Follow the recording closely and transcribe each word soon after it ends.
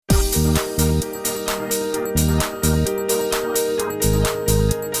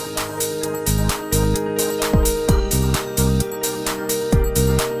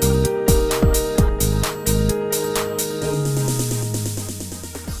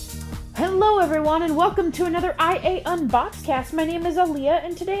Hello everyone and welcome to another iAUnboxCast. My name is Aaliyah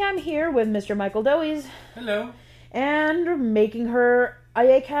and today I'm here with Mr. Michael Dowies. Hello. And making her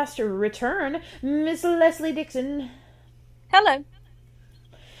iACast return, Miss Leslie Dixon. Hello.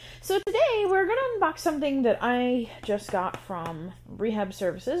 So today we're going to unbox something that I just got from Rehab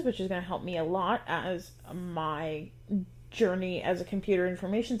Services, which is going to help me a lot as my journey as a computer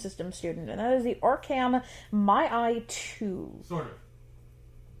information system student, and that is the OrCam MyEye 2. Sort of.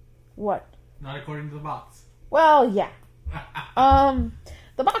 What? Not according to the box. Well, yeah.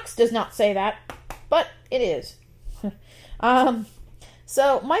 The box does not say that, but it is.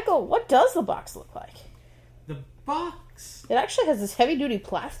 So, Michael, what does the box look like? The box... It actually has this heavy-duty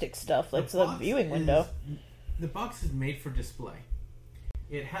plastic stuff, like the viewing window. The box is made for display.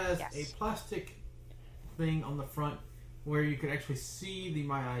 It has a plastic thing on the front where you can actually see the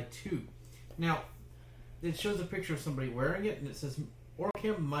MyEye 2. Now, it shows a picture of somebody wearing it, and it says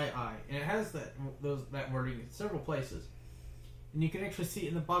OrCam MyEye, and it has that wording in several places. And you can actually see it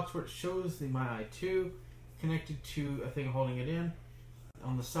in the box where it shows the MyEye 2 connected to a thing holding it in.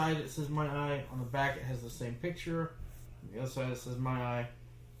 On the side it says MyEye. On the back it has the same picture. On the other side it says MyEye.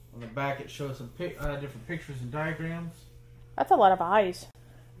 On the back it shows some different pictures and diagrams. That's a lot of eyes.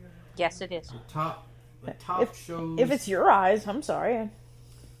 Yes, it is. The top shows... If it's your eyes, I'm sorry.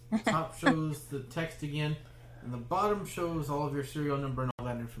 The top shows the text again. And the bottom shows all of your serial number and all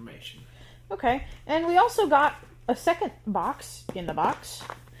that information. Okay, and we also got a second box in the box,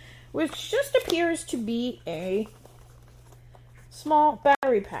 which just appears to be a small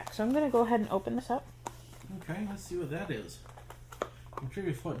battery pack. So I'm going to go ahead and open this up. Okay, let's see what that is. I'm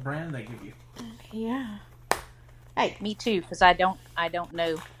curious what brand they give you. Yeah. Hey. Me too, because I don't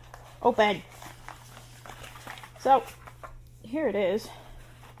know. Open. So, here it is.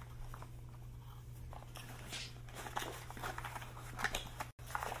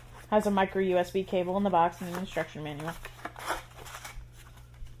 Has a micro USB cable in the box and an instruction manual.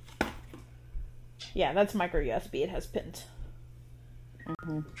 Yeah, that's micro USB. It has pins.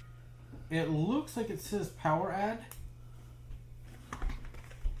 Mm-hmm. It looks like it says power add.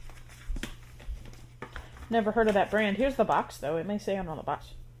 Never heard of that brand. Here's the box, though. It may say on the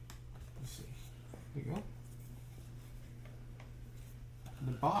box. Let's see. Here we go.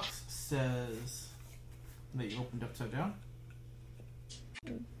 The box says that you opened upside down.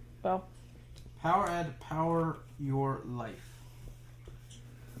 Well, power add, power your life.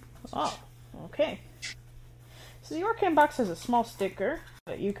 Oh, okay. So the OrCam box has a small sticker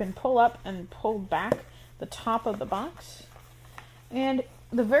that you can pull up and pull back the top of the box. And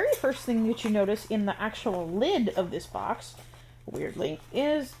the very first thing that you notice in the actual lid of this box, weirdly,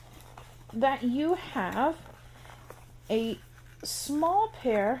 is that you have a small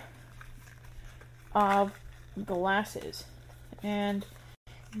pair of glasses. And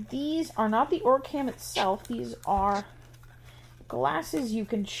these are not the OrCam itself. These are glasses you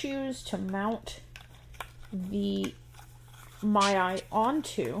can choose to mount the MyEye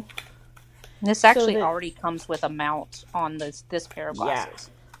onto. This actually already comes with a mount on this pair of glasses.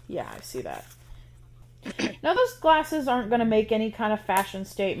 Yeah, I see that. Now, those glasses aren't going to make any kind of fashion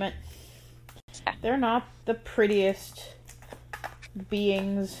statement. They're not the prettiest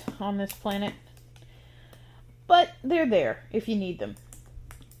beings on this planet. But they're there if you need them.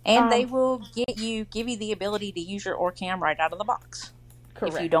 And they will give you the ability to use your OrCam right out of the box.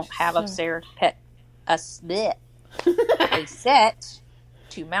 Correct. If you don't have a set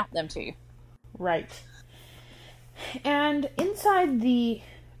to mount them to. Right. And inside the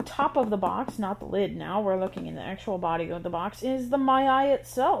top of the box, not the lid now, we're looking in the actual body of the box, is the MyEye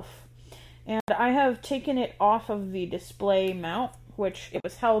itself. And I have taken it off of the display mount, which it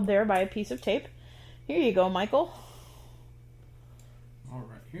was held there by a piece of tape. Here you go, Michael.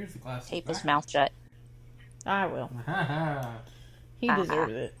 Alright, here's the glasses. Tape his mouth shut. I will. He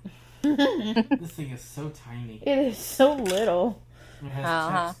deserves it. This thing is so tiny. It is so little. It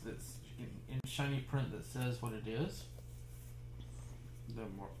has text that's in shiny print that says what it is. The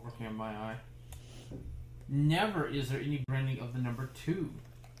OrCam MyEye. Never is there any branding of the number 2.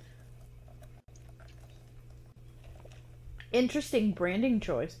 Interesting branding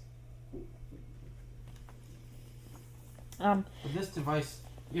choice. But this device,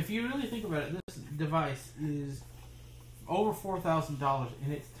 if you really think about it, this device is over $4,000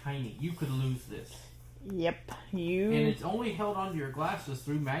 and it's tiny. You could lose this. Yep, And it's only held onto your glasses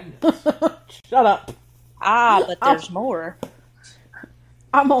through magnets. Shut up. But there's more.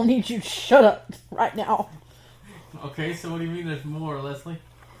 I'm gonna need you to shut up right now. Okay, so what do you mean there's more, Leslie?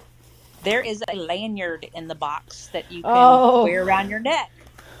 There is a lanyard in the box that you can wear around your neck.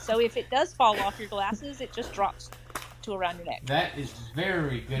 So if it does fall off your glasses, it just drops to around your neck. That is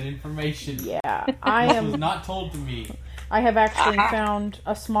very good information. Yeah, This was not told to me. I have actually found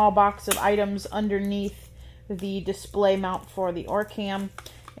a small box of items underneath the display mount for the OrCam,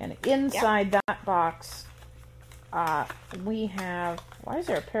 and inside that box, we have. Why is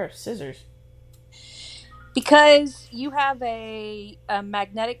there a pair of scissors? Because you have a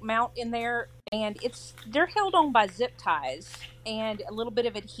magnetic mount in there, and they're held on by zip ties and a little bit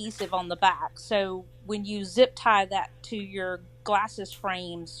of adhesive on the back. So when you zip tie that to your glasses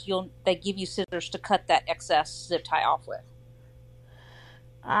frames, they give you scissors to cut that excess zip tie off with.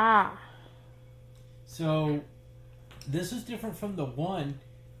 Ah. So this is different from the one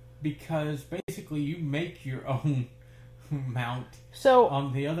because basically you make your own mount. So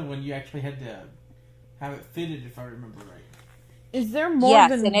on the other one, you actually had to have it fitted, if I remember right. Is there more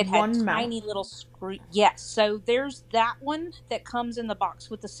than and it had one mount? tiny little screw. Yes, so there's that one that comes in the box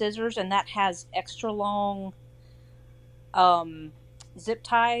with the scissors, and that has extra long zip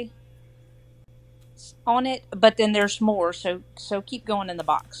tie on it. But then there's more, so keep going in the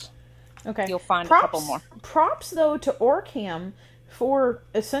box. Okay, you'll find a couple more. Props though to OrCam for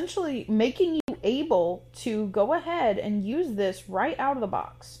essentially making you able to go ahead and use this right out of the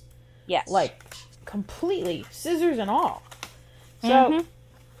box. Yes, like completely, scissors and all. So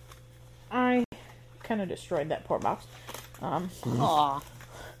I kind of destroyed that poor box. Aw,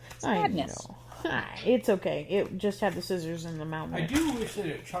 sadness. I know. It's okay. It just had the scissors in the mount. I do wish that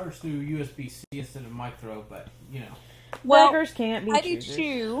it charged through USB-C instead of micro, but you know. Well, beggars can't be I choosers. do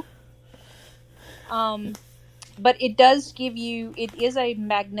too. But it does give you. It is a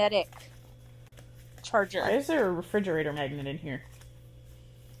magnetic charger. Why is there a refrigerator magnet in here?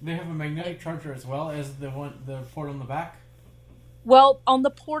 They have a magnetic charger as well as the port on the back. Well, on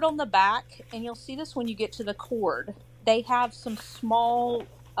the port on the back, and you'll see this when you get to the cord, they have some small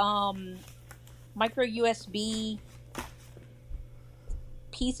micro USB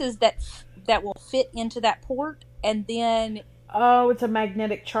pieces that will fit into that port, and then it's a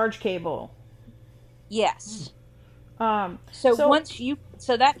magnetic charge cable. Yes. So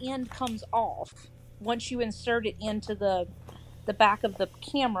that end comes off once you insert it into the back of the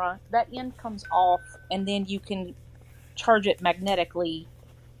camera. That end comes off, and then you can charge it magnetically.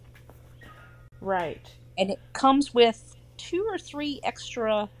 Right. And it comes with 2 or 3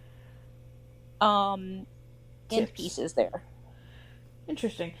 extra end pieces there.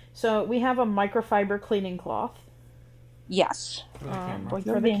 Interesting. So we have a microfiber cleaning cloth. Yes. For the camera. For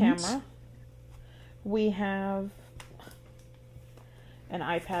the camera. We have an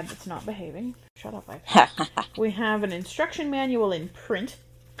iPad that's not behaving. Shut up, iPad. We have an instruction manual in print.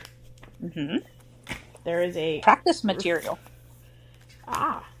 Mm-hmm. There is a practice material.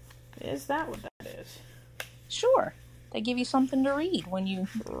 Is that what that is? Sure. They give you something to read when you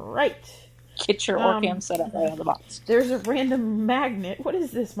get your OrCam set up right out of the box. There's a random magnet. What is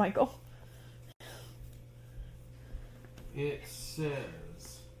this, Michael? It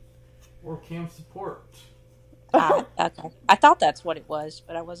says OrCam support. Okay. I thought that's what it was,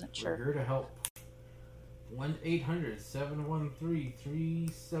 but I wasn't sure. We're here to help.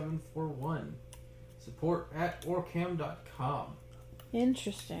 1-800-713-3741. Support at OrCam.com.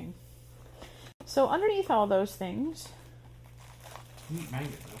 Interesting. So underneath all those things, Neat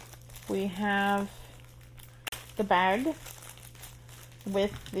magnet, though. we have the bag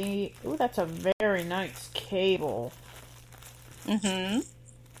with the... Ooh, that's a very nice cable. Mm-hmm.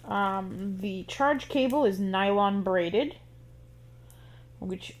 The charge cable is nylon braided,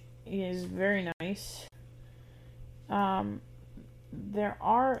 which is very nice. There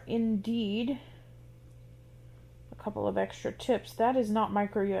are indeed a couple of extra tips. That is not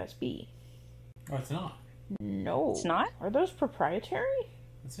micro USB. Oh, it's not? No. It's not? Are those proprietary?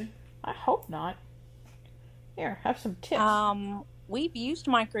 Let's see. I hope not. Here, have some tips. We've used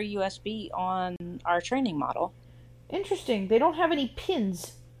micro USB on our training model. Interesting. They don't have any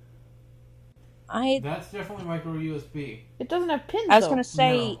pins. That's definitely micro USB. It doesn't have pins, I was though. going to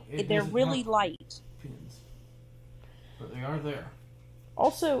say, No, they're really light. Pins. But they are there.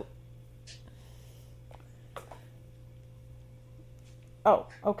 Also... Oh,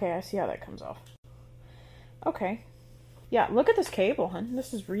 okay, I see how that comes off. Okay. Yeah, look at this cable, hun.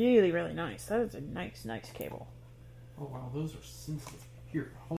 This is really, really nice. That is a nice, nice cable. Oh, wow, those are sensitive.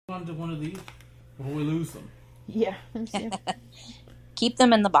 Here, hold on to one of these before we lose them. Yeah, let me see. Keep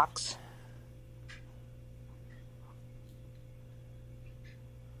them in the box.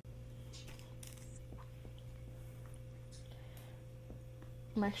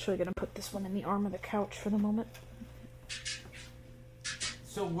 I'm actually going to put this one in the arm of the couch for the moment.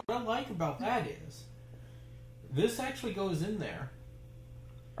 So what I like about that is, this actually goes in there.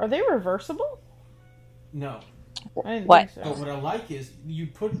 Are they reversible? No. I didn't What? think But so. what I like is you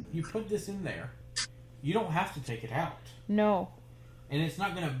put this in there. You don't have to take it out. No. And it's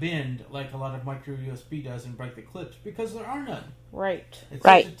not going to bend like a lot of micro USB does and break the clips because there are none. Right. It's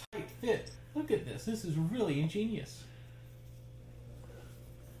Right. such a tight fit. Look at this. This is really ingenious.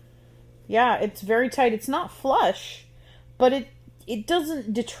 Yeah, it's very tight. It's not flush, but it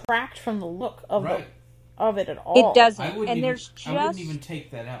doesn't detract from the look of Right. of it at all. It doesn't. I wouldn't And even, I wouldn't even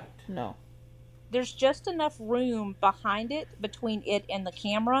take that out. No. there's just enough room behind it, between it and the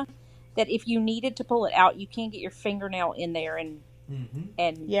camera, that if you needed to pull it out, you can get your fingernail in there and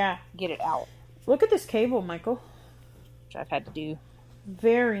Yeah. get it out, Look at this cable, Michael. which I've had to do.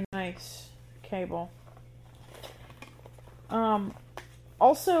 Very nice cable.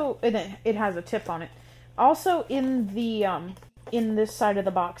 Also, it has a tip on it. Also, in the in this side of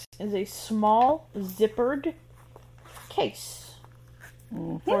the box is a small zippered case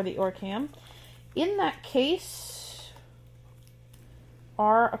for the OrCam. In that case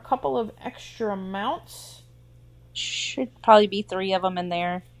are a couple of extra mounts. Should probably be 3 of them in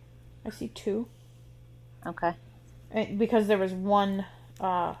there. I see 2. Okay. Because there was one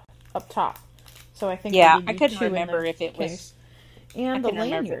up top. So I think Yeah, they did I do couldn't 2 in the remember if it case. was. And I the couldn't remember if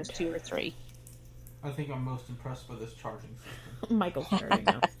it lanyard. was 2 or 3. I think I'm most impressed by this charging system. Michael's nerding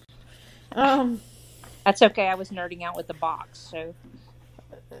out. That's okay. I was nerding out with the box, so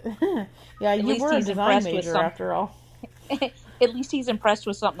Yeah, you least were a he's design impressed with major some- after all. at least he's impressed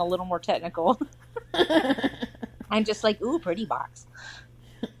with something a little more technical. I'm just like, ooh, pretty box.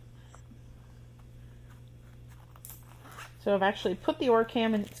 So I've actually put the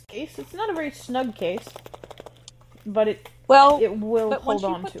OrCam in its case. It's not a very snug case, but it Well, will but hold once you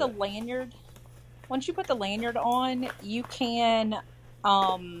on put to the it. lanyard, once you put the lanyard on, you can.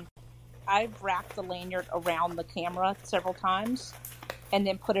 I've wrapped the lanyard around the camera several times, and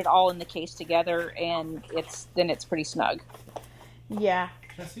then put it all in the case together, and it's pretty snug. Yeah.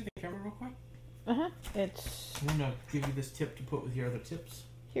 Can I see the camera real quick? It's I'm going to give you this tip to put with your other tips.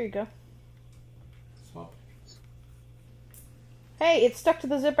 here. You go. Swap. Hey, it's stuck to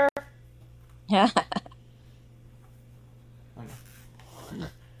the zipper. Yeah. I know.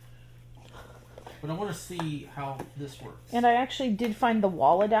 But I want to see how this works. And I actually did find the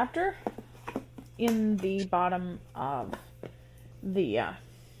wall adapter in the bottom of the.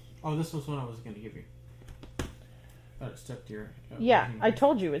 Oh, this was one I was going to give you. Thought it stuck to your. Yeah, I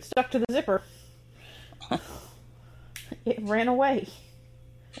told you it stuck to the zipper. It ran away.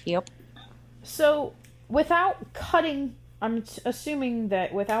 Yep. So, without cutting, I'm assuming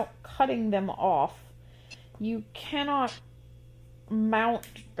that without cutting them off, you cannot mount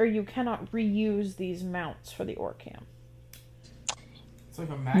or you cannot reuse these mounts for the OrCam. It's like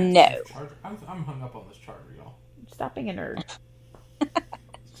a magnet No. charger. I'm hung up on this charger, y'all. Stop being a nerd.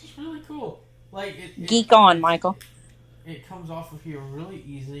 It's just really cool. Like it Geek on, Michael. It comes off of here really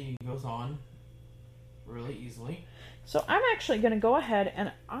easily and goes on really easily. So I'm actually going to go ahead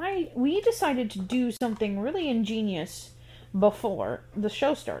and we decided to do something really ingenious before the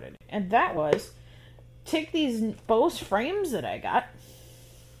show started, and that was take these Bose frames that I got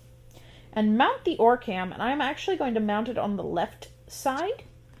and mount the OrCam, and I'm actually going to mount it on the left side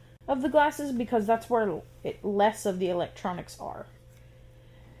of the glasses because that's where less of the electronics are.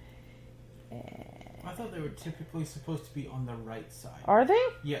 I thought they were typically supposed to be on the right side. Are they?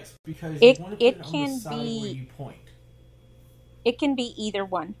 Yes, because It- you want to put it it on can the side be- where you point. It can be either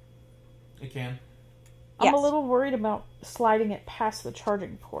one. It can. I'm a Yes. little worried about sliding it past the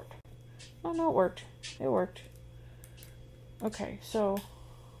charging port. Oh no, it worked. It worked. Okay, so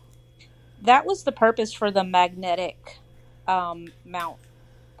That was the purpose for the magnetic mount.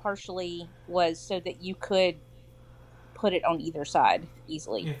 Partially was so that you could put it on either side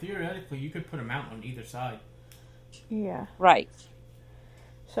easily. Yeah, theoretically, you could put a mount on either side. yeah. Right.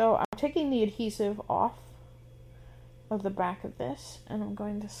 So I'm taking the adhesive off of the back of this, and I'm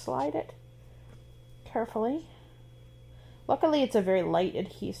going to slide it carefully. Luckily, it's a very light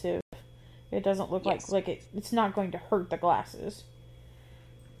adhesive. It doesn't look Yes. like it's not going to hurt the glasses.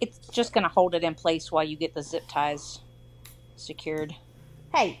 It's just going to hold it in place while you get the zip ties secured.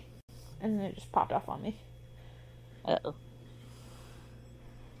 Hey! And then it just popped off on me. Uh-oh.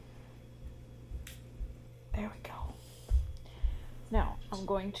 There we go. Now, I'm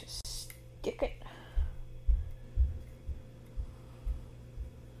going to stick it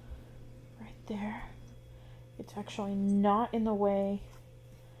right there. It's actually not in the way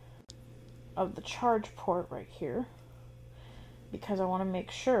of the charge port right here because I want to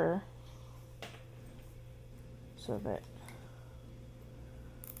make sure so that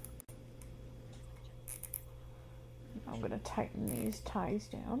I'm going to tighten these ties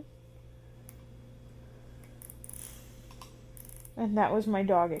down. And that was my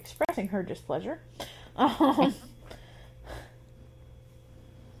dog expressing her displeasure. All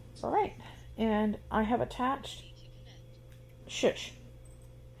right. And I have attached... Shush.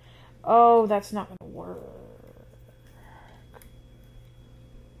 Oh, that's not going to work.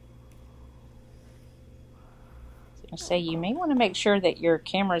 I say you may want to make sure that your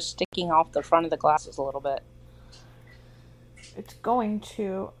camera is sticking off the front of the glasses a little bit. It's going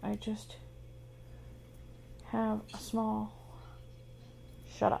to. I just have a small...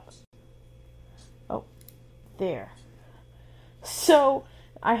 Shut up. Oh, there. So,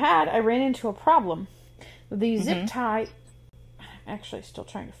 I ran into a problem. The zip tie... Actually, still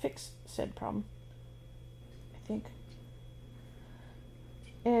trying to fix said problem. I think.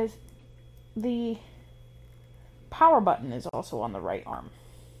 Is the power button is also on the right arm.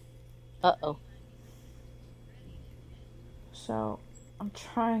 Uh-oh. So, I'm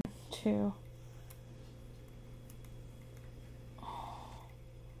trying to...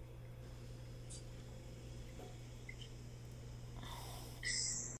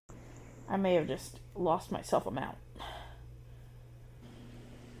 I may have just lost myself a mount.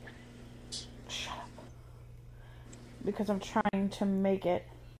 Shut up. Because I'm trying to make it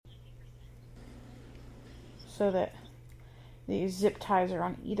so that these zip ties are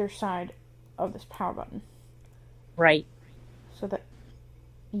on either side of this power button. Right. So that...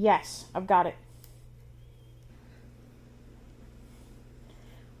 Yes, I've got it.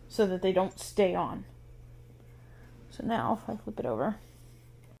 So that they don't stay on. So now, if I flip it over...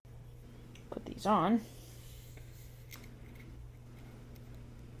 Put these on.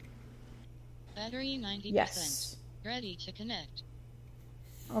 Battery 90%. Yes. Ready to connect.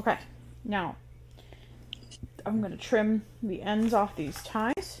 Okay. Now, I'm going to trim the ends off these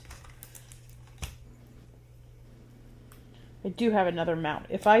ties. I do have another mount.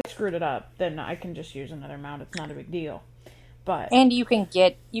 If I screwed it up, then I can just use another mount. It's not a big deal. But And you can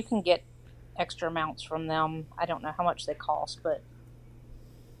get extra mounts from them. I don't know how much they cost, but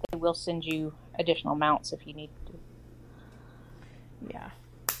they will send you additional mounts if you need to. yeah.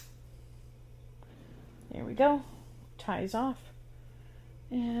 There we go. Ties off.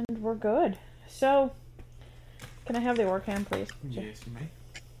 And we're good. So, can I have the OrCam, please? Yes, you may.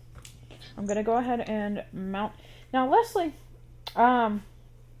 I'm going to go ahead and mount. Now, Leslie, can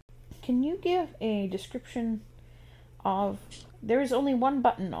you give a description of... There is only one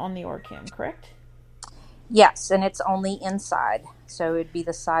button on the OrCam, correct? Yes, and it's only inside. So it'd be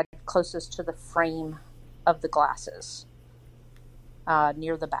the side closest to the frame of the glasses,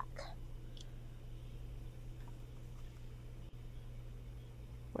 near the back.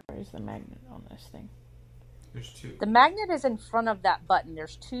 Where is the magnet on this thing? There's two. The magnet is in front of that button.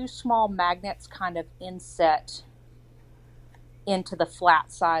 There's two small magnets kind of inset into the flat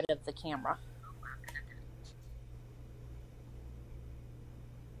side of the camera.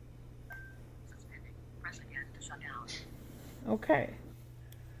 Okay.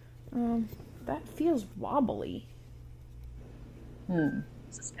 That feels wobbly. Hmm.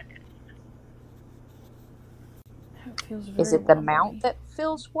 That feels very Is it the wobbly. mount that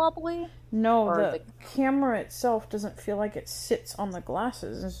feels wobbly? No, or the camera itself doesn't feel like it sits on the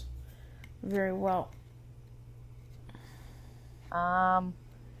glasses very well.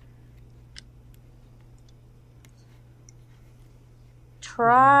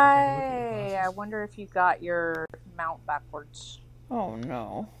 Try. I wonder if you got your mount backwards. Oh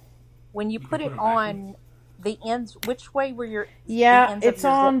no. When you You put can it put 'em on the ends, which way were your Yeah, the ends of it's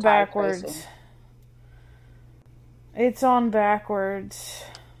your on zip tie backwards. facing? It's on backwards.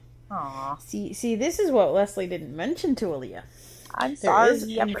 Aw, See, this is what Leslie didn't mention to Aaliyah. I'm There sorry. is,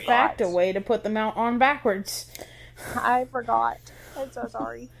 I in forgot. fact, a way to put the mount on backwards. I forgot. I'm so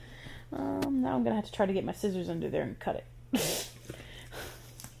sorry. Now I'm gonna have to try to get my scissors under there and cut it.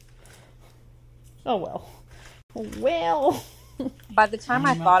 Oh well. Well. By the time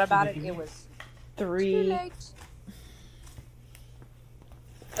I thought about it, it was too 3. late.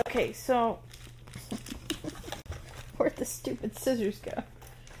 Okay, so where'd the stupid scissors go?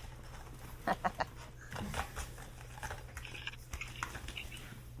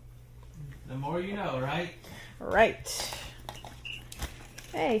 The more you know, right? Right.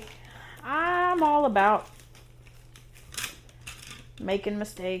 Hey, I'm all about making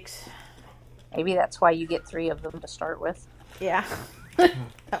mistakes. Maybe that's why you get 3 of them to start with. Yeah.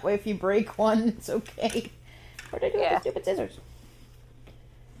 That way if you break one, it's okay. What did I do with Yeah. the stupid scissors?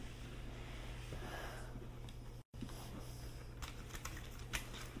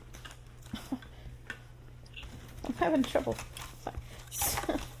 I'm having trouble.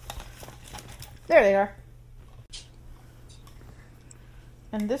 There they are.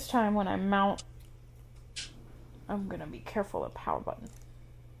 And this time when I mount, I'm going to be careful of the power button.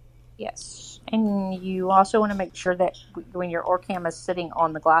 Yes. And you also want to make sure that when your OrCam is sitting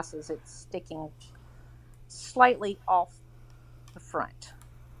on the glasses, it's sticking slightly off the front.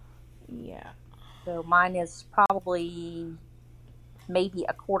 Yeah. So mine is probably maybe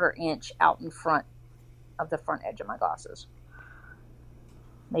a 1/4 inch out in front of the front edge of my glasses.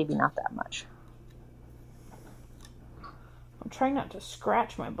 Maybe not that much. I'm trying not to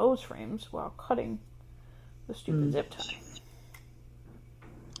scratch my Bose frames while cutting the stupid zip tie.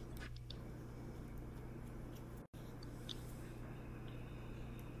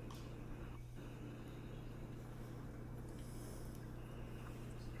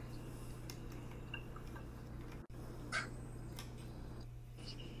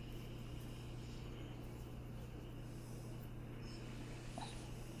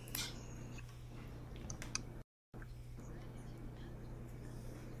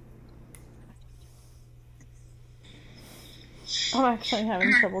 I'm actually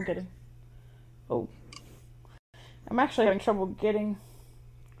having trouble getting... Oh. I'm actually having trouble getting...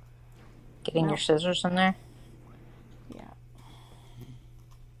 Getting your scissors in there? Yeah.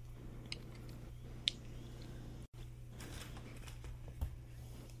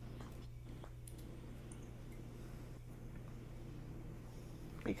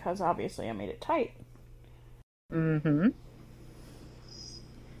 Because obviously I made it tight. Mm-hmm.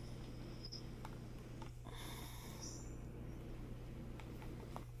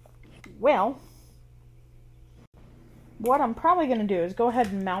 Well, what I'm probably going to do is go ahead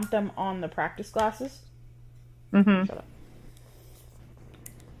and mount them on the practice glasses. Mm-hmm. Shut up.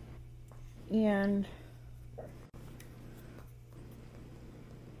 And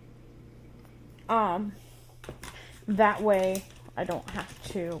that way I don't have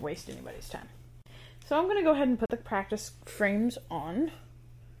to waste anybody's time. So I'm going to go ahead and put the practice frames on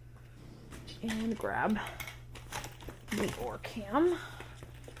and grab the OrCam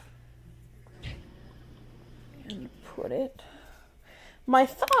and put it. My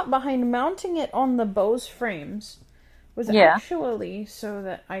thought behind mounting it on the Bose frames was actually so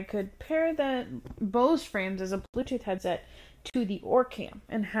that I could pair the Bose frames as a Bluetooth headset to the OrCam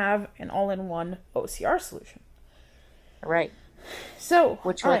and have an all-in-one OCR solution. Right. So,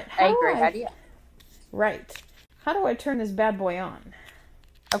 which was a great idea. Right. How do I turn this bad boy on?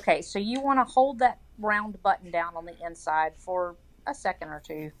 Okay, so you want to hold that round button down on the inside for a second or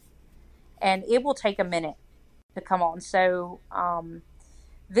two, and it will take a minute to come on. So,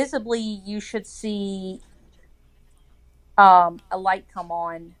 visibly, you should see a light come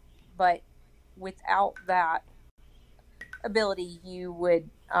on, but without that ability, you would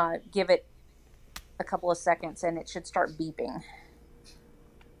give it a couple of seconds, and it should start beeping.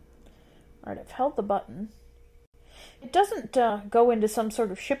 Alright, I've held the button. It doesn't go into some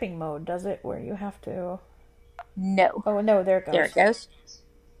sort of shipping mode, does it? Where you have to... No. Oh, no, there it goes. There it goes.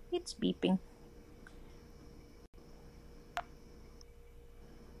 It's beeping.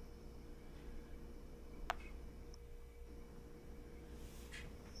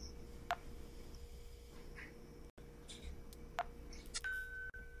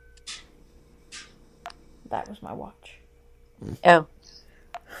 That was my watch. Oh.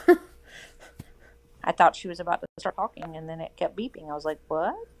 I thought she was about to start talking, and then it kept beeping. I was like,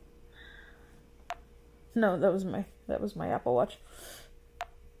 what? No, that was my Apple Watch.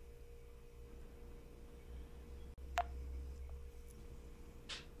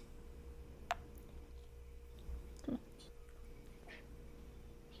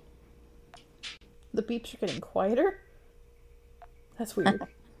 The beeps are getting quieter? That's weird.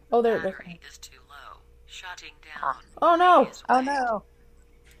 Oh, there it goes. Battery is too low. Shutting down. Oh no! Oh no!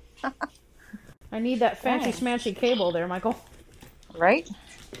 I need that fancy smancy cable there, Michael. Right?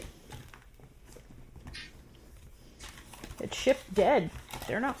 It shipped dead.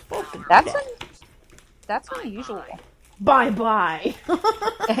 They're not supposed to do That's that. That's unusual. Bye-bye.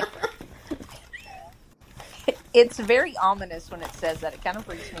 It's very ominous when it says that. It kind of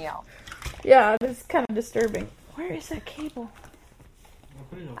freaks me out. Yeah, it's kind of disturbing. Where is that cable? I'll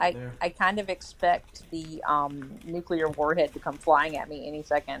put it over there. I kind of expect the nuclear warhead to come flying at me any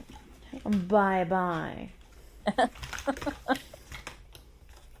second. Bye-bye.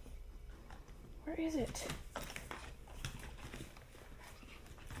 Where is it?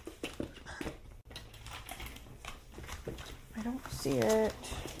 I don't see it.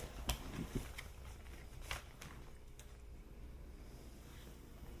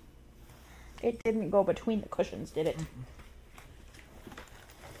 It didn't go between the cushions, did it?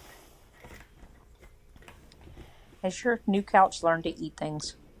 Has your new couch learned to eat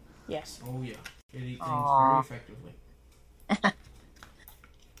things? Yes. Oh yeah, it eats things Aww. very effectively.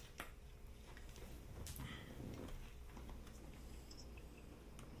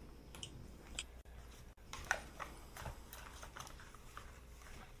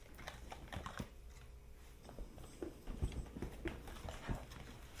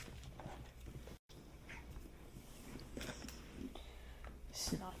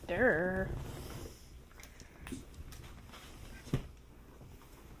 Durr.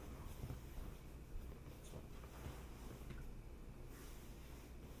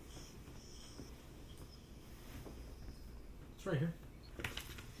 It's right here.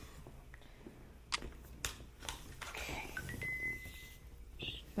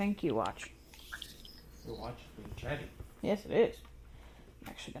 Thank you, Watch. Your watch is being chatty. Yes, it is. I'm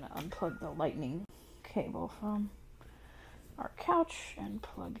actually going to unplug the lightning cable from our couch and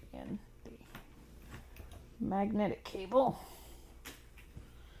plug in the magnetic cable.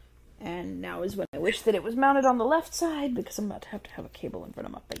 And now is when I wish that it was mounted on the left side, because I'm about to have a cable in front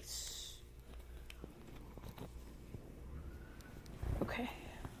of my face. Okay.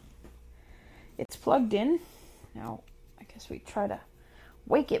 It's plugged in. Now, I guess we try to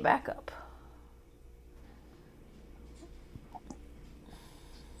wake it back up.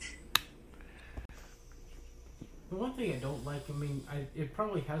 The one thing I don't like, it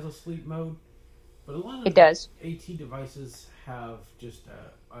probably has a sleep mode, but a lot of It does. AT devices have just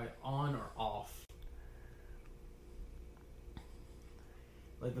a on or off.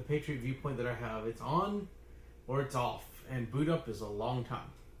 Like the Patriot Viewpoint that I have, it's on or it's off, and boot up is a long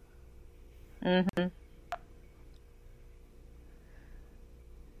time. Mm-hmm.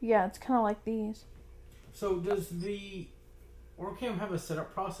 Yeah, it's kind of like these. So does the OrCam have a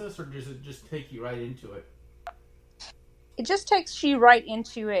setup process, or does it just take you right into it? It just takes you right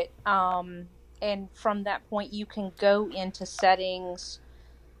into it, and from that point you can go into settings.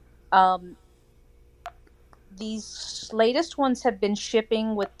 These latest ones have been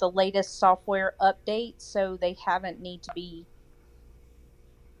shipping with the latest software updates, so they haven't needed to be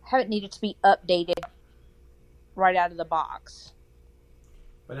updated right out of the box.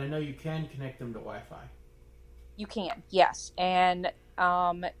 But I know you can connect them to Wi-Fi. You can, yes, and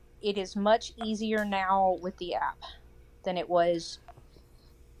it is much easier now with the app than it was.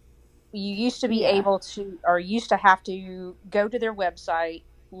 You used to be able to, or used to have to go to their website,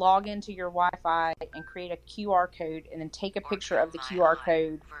 log into your Wi-Fi, and create a QR code, and then take a picture of the QR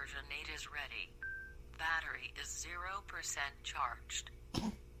code. Version 8 is ready. Battery is 0% charged.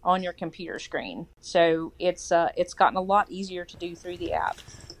 On your computer screen. So it's gotten a lot easier to do through the app.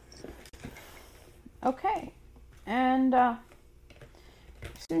 Okay. And as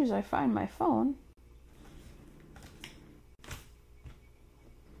soon as I find my phone.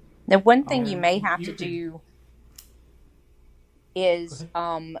 The one thing you may have to do is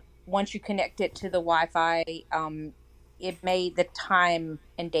once you connect it to the Wi-Fi, the time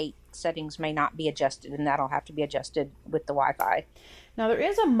and date settings may not be adjusted, and that'll have to be adjusted with the Wi-Fi. Now there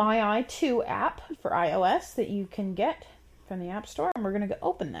is a MyEye 2 app for iOS that you can get from the App Store, and we're going to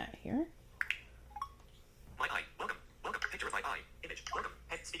open that here. MyEye, welcome. Picture of my eye, image, welcome.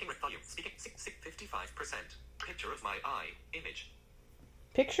 Head speaking with volume, speaking 55%. Picture of my eye, image.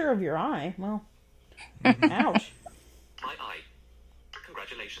 Picture of your eye? Well, ouch. My eye.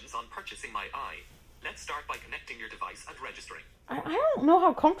 Congratulations on purchasing my eye. Let's start by connecting your device and registering. I don't know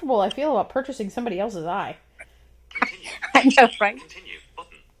how comfortable I feel about purchasing somebody else's eye. Continue. I know, right? Continue.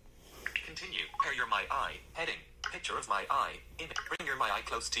 Button. Continue. Pair your my eye. Heading. Picture of my eye. Image. Bring your my eye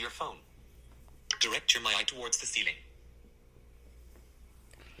close to your phone. Direct your my eye towards the ceiling.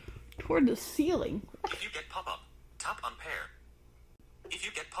 Toward the ceiling? If you get pop-up, tap on pair. If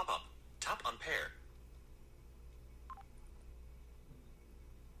you get pop-up, tap on pair.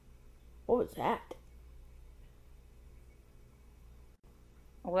 What was that?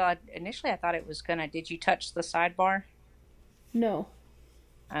 Well, initially I thought it was gonna. Did you touch the sidebar? No.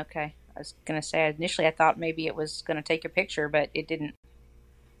 Okay. I was gonna say, initially I thought maybe it was gonna take a picture, but it didn't.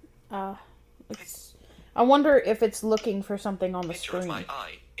 I wonder if it's looking for something on the Picture of screen. my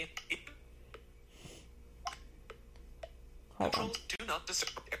eye. Hold on. Controls do not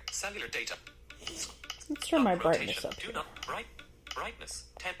disturb cellular data. Let's turn my brightness up Do here. not brightness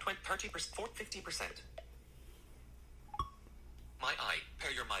 10, 20, 30%, 50%. My eye.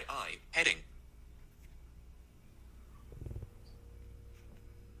 Pair your my eye. Heading.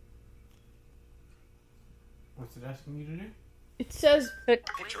 What's it asking you to do? It says...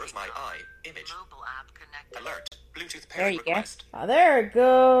 Picture of my eye. Image. Mobile app connected. Alert. Bluetooth There pairing you go. request. Ah, there it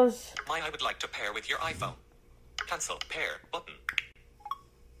goes. My eye would like to pair with your iPhone. Cancel. Pair. Button.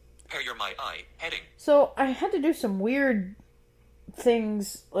 Pair your my eye. Heading. So I had to do some weird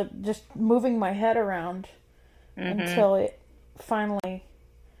things, like just moving my head around until it finally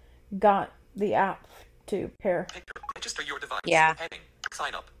got the app to pair. Picture. Register your device. Yeah. Heading.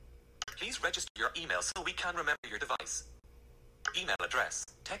 Sign up. Please register your email so we can remember your device. Email address.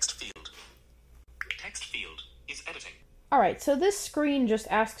 Text field. Text field is editing. Alright, so this screen just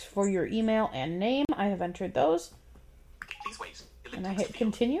asks for your email and name. I have entered those. Please wait. And I hit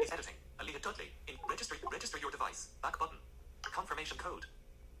continue. Editing. Alita Dudley. Register your device. Back button. Confirmation code.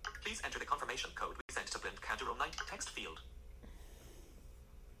 Please enter the confirmation code we sent to Blind Canduro 9 text field.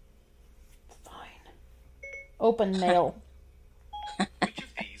 Fine. Open mail. Which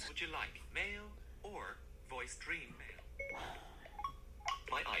of these would you like? Mail or voice dream mail?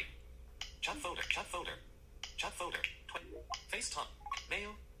 My eye. Chat folder. FaceTime.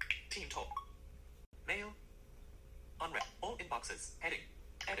 Mail. Team talk. Mail. Unread. All inboxes. Heading.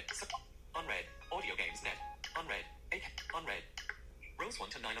 Edit. Unread. Audio games net. Unread. Unread. Rows 1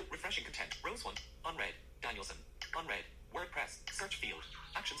 to 9 of refreshing content. Rows 1. Unread. Danielson. Unread. WordPress. Search field.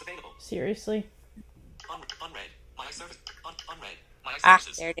 Actions available. Seriously? Unread. My service. Unread. My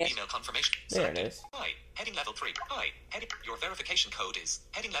services. There it is. Email confirmation. There it is. Hi. Heading level 3. Hi. Heading. Your verification code is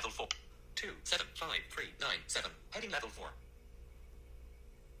heading level 4. 275397. Heading level 4.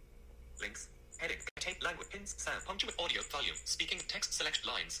 Links. Heading. Take language pins. Sound. Punctuate audio volume. Speaking text select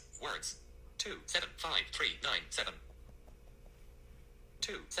lines. Words. 275397.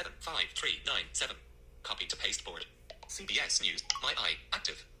 275397. Copy to paste board. CBS News. My eye.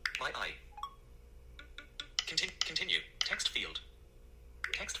 Active. My eye. Continue. Text field.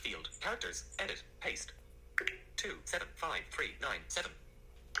 Text field. Characters. Edit. Paste. 275397.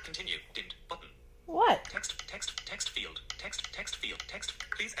 Continue. Dimmed. Button. What? Text field. Text field. Text.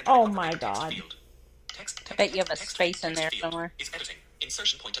 Please enter. Oh the my text God. field. Text. I bet you have a text space in there field somewhere. Is editing.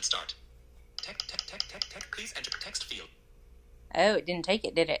 Insertion point at start. Text. Please enter text field. Oh, it didn't take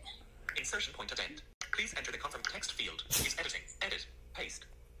it, did it? Insertion point at end. Please enter the confirm text field. Is editing. Edit. Paste.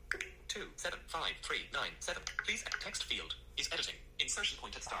 275397. Please text field. Is editing. Insertion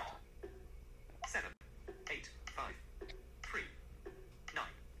point at start. 7 8 5 3 9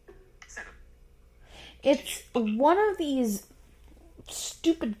 7. It's one of these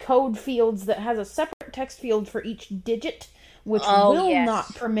stupid code fields that has a separate text field for each digit, which will yes.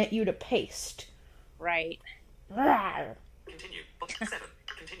 not permit you to paste. Right. Rawr. Continue. Button 7.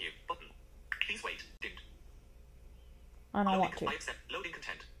 Continue. Button. Please wait. Dimmed. I don't want to. I accept. Loading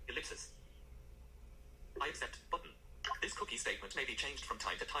content. Ellipsis. I accept. Button. This cookie statement may be changed from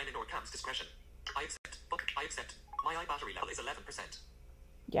time to time in OrCam's discretion. I accept. Button. I accept. My eye battery level is 11%.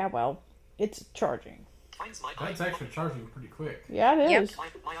 Yeah, well, it's charging. Finds my That's eye. actually charging pretty quick. Yeah, it Yep. is. My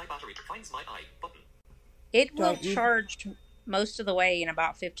eye battery. Finds my eye. Button. It will Don't you- charge most of the way in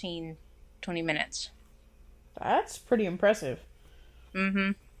about 15, 20 minutes. That's pretty impressive.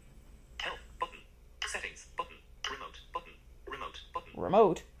 Mm-hmm. Help. Button. Settings. Button. Remote. Button. Remote. Button.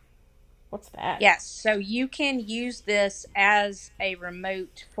 Remote. What's that? Yes, so you can use this as a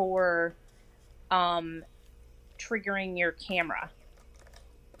remote for triggering your camera.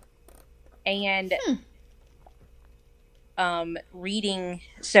 And reading,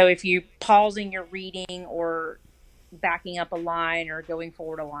 so if you're pausing your reading or backing up a line or going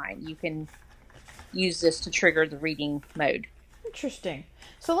forward a line, you can use this to trigger the reading mode. Interesting.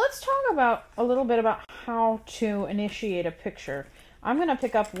 So let's talk a little bit about how to initiate a picture. I'm going to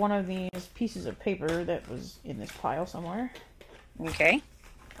pick up one of these pieces of paper that was in this pile somewhere. Okay.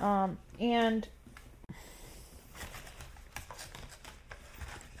 And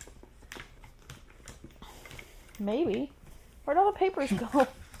maybe. Where'd all the papers go? I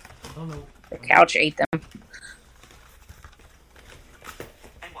don't know. The couch ate them.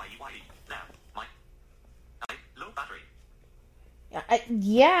 NYE. Now. My eye. Low battery.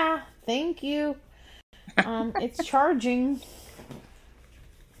 Yeah, thank you. It's charging.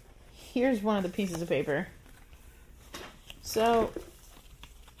 Here's one of the pieces of paper. So,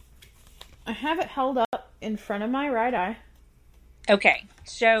 I have it held up in front of my right eye. Okay,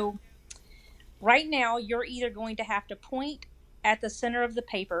 so right now you're either going to have to point at the center of the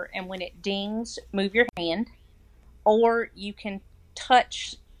paper, and when it dings, move your hand, or you can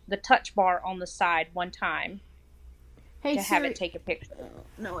touch the touch bar on the side one time Hey, to have Siri. it take a picture.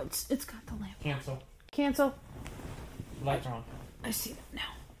 No, it's got the lamp. Cancel. Cancel. Lights are on. I see that now.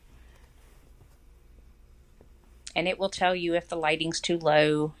 And it will tell you if the lighting's too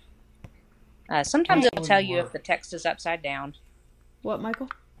low. Sometimes it will tell you if the text is upside down. What, Michael?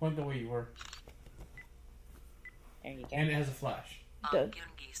 Point the way you were. There you go. And it has a flash. Done.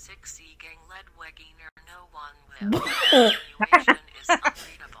 Yungi 6 gang led wegginer no one will. Continuation is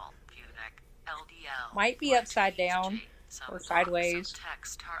unreadable. Punic. LDL. Might be upside down or sideways. Some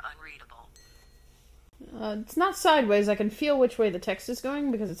text are unreadable. It's not sideways. I can feel which way the text is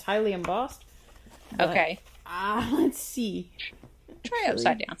going because it's highly embossed. But- Okay. Let's see. Try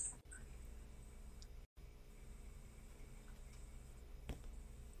upside down.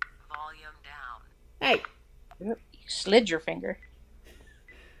 Volume down. Hey, You slid your finger.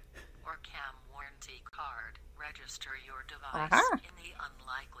 OrCam warranty card. Register your device. Advice. Aha. In the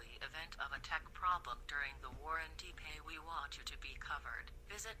unlikely event of a tech problem during the warranty pay, we want you to be covered.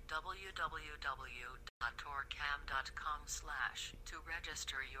 Visit www.orcam.com/ to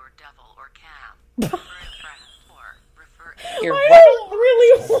register your devil or cam. Refer a friend or refer Your I what? don't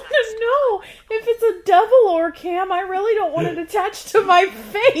really want to know if it's a devil or cam. I really don't want it attached to my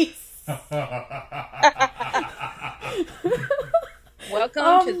face.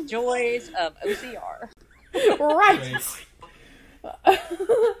 Welcome to the joys of OCR. Right.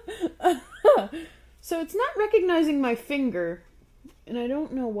 So it's not recognizing my finger, and I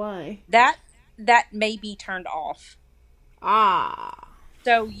don't know why. That may be turned off. Ah.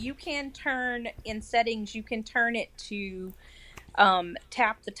 So you can turn, in settings, you can turn it to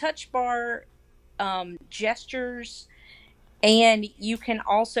tap the touch bar, gestures, and you can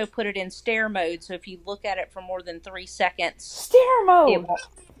also put it in stare mode. So if you look at it for more than 3 seconds, Stare mode. it will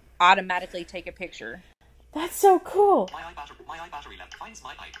automatically take a picture. That's so cool. My eye battery level. Finds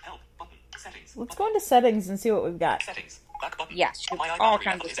my eye. Help. Button. Settings. Let's go into settings and see what we've got. Settings. Back button. Yes, My eye all battery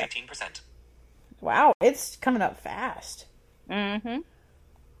kinds level of is stuff. 18%. Wow, it's coming up fast. Mm-hmm.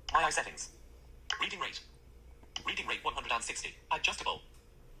 My eye settings. Reading rate. Reading rate 160. Adjustable.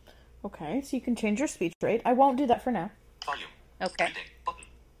 Okay, so you can change your speech rate. I won't do that for now. Volume. Okay. Reading. Button.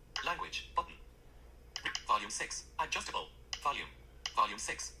 Language. Button. Volume 6. Adjustable. Volume. Volume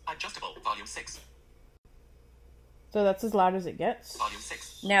 6. Adjustable. Volume 6. So that's as loud as it gets. Volume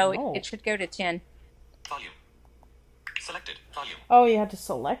 6. No, Oh. it should go to 10. Volume. Selected. Volume. Oh, you have to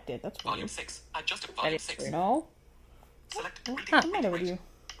select it. That's Volume weird. 6. Adjustable. That Volume is 6. weird. No? Select. What's Reading, the matter with you?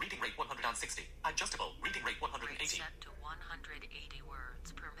 reading rate 160. Adjustable. Reading rate rate 180. set to 180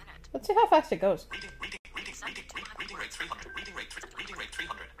 words per minute. Let's see how fast it goes. Reading rate 300. Reading rate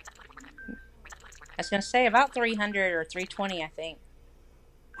 300. I was going to say about 300 or 320, I think.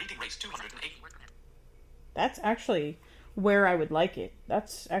 Reading rate 280. That's actually where I would like it.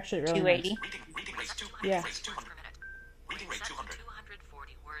 That's actually really 280. nice. Reading rate 200. Yeah. Reading rate 200. Reading rate Set to 200.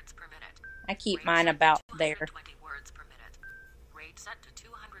 240 words per minute. I keep Rate mine set to about there. 220 words per minute. Rate set to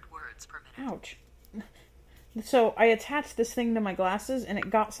 200 words per minute. Ouch. So I attached this thing to my glasses and it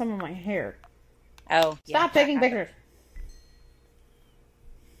got some of my hair. Oh, yeah. Stop taking pictures.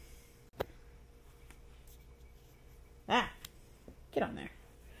 Ah. Get on there.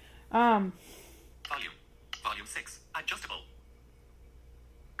 Volume. Volume 6. Adjustable.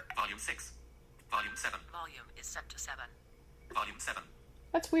 Volume 6. Volume 7. Volume is set to 7. Volume 7.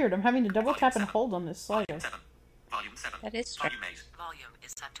 That's weird. I'm having to double tap and Volume hold on this slider. Volume 7. Volume 7. That is strange. Volume 8. Volume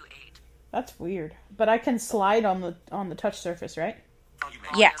is set to 8. That's weird. But I can slide on the touch surface, right? Volume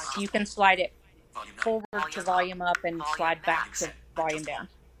 8. Yes, you can slide it Volume 9. forward to volume up and slide back to volume down.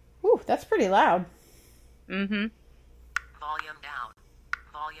 Ooh, that's pretty loud. Mm-hmm. Volume down.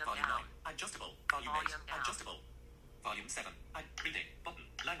 Volume Volume down. 9. Adjustable. Volume 8. Volume down. Adjustable. Volume 7. Reading. Button.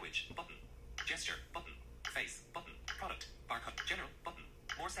 Language. Button. Gesture. Button. Face. Button. Product. Barcode. General. Button.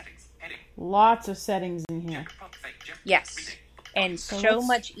 More settings. Heading. Lots of settings in here. Product. Fake. Gesture. Yes. Reading. And So so let's-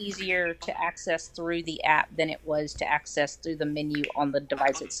 much easier to access through the app than it was to access through the menu on the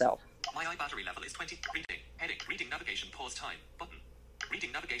device itself. My eye battery level is 20. Reading. Heading. Reading navigation. Pause time. Button.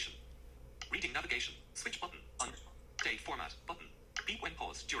 Reading navigation. Reading navigation. Switch button. On. Date format. Button. Beep when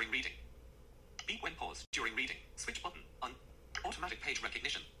paused during reading. Beep when paused during reading. Switch button. On. Automatic page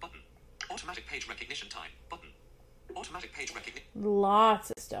recognition. Button. Automatic page recognition time. Button. Automatic page recognition. Lots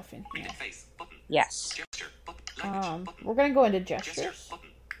of stuff in here. Reading face. Button. Yes. Gesture. Button. Language. Button. We're gonna go into Gesture. gestures. Button.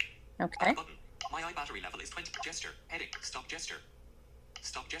 Okay. Button. My eye battery level is 20. Gesture. Heading. Stop gesture.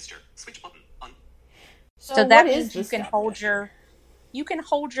 Stop gesture. Switch button. On. So what that is means you this can stuff?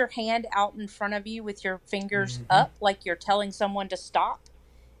 hold your hand out in front of you with your fingers up like you're telling someone to stop,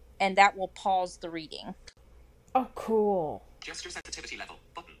 and that will pause the reading. Oh, cool. Gesture sensitivity level.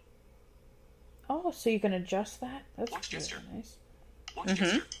 Button. Oh, so you can adjust that? That's Watch really gesture. nice. Watch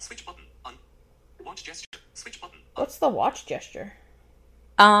gesture. Switch button. On. Watch gesture. Switch button. On. What's the watch gesture?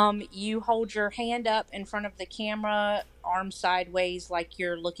 You hold your hand up in front of the camera, arm sideways like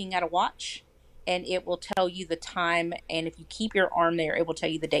you're looking at a watch, and it will tell you the time, and if you keep your arm there, it will tell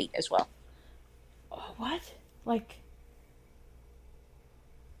you the date as well. Oh, what? Like,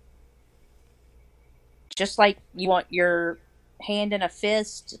 Just like you want your hand in a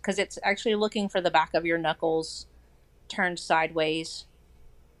fist, because it's actually looking for the back of your knuckles, turned sideways,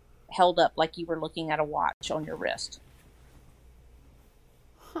 held up like you were looking at a watch on your wrist.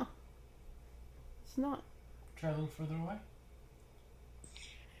 it's not. Try a little further away.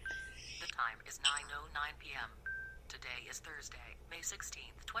 The time is 9:09 p.m. Today is Thursday, May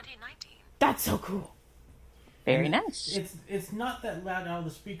 16th, 2019. That's so cool. Very And nice. It's not that loud out of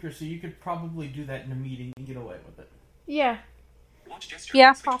the speaker, so you could probably do that in a meeting and get away with it. Yeah. Watch gesture.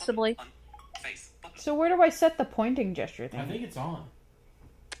 Yeah, Switch button. possibly. Face button. So where do I set the pointing gesture I thing? think it's on.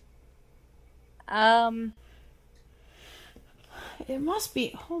 It must be.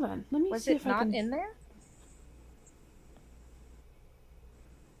 Hold on. Let me Was see it if I not can. in there?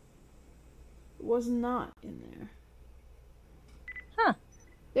 It was not in there. Huh.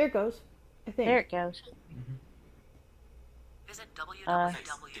 There it goes. I think. There it goes. Visit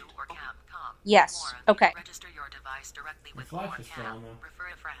www.orcam.com. Yes. Okay. Register your device directly with flash is still OrCam. on, though. Refer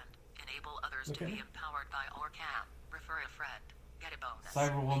a friend. Enable others to Okay. be empowered by OrCam. Refer a friend. Get a bonus.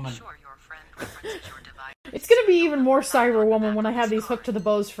 Cyberwoman. Make sure your friend references your device. It's gonna be even more Cyberwoman when I have these hooked to the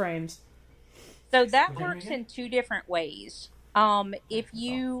Bose frames. So that Okay, works again? in two different ways.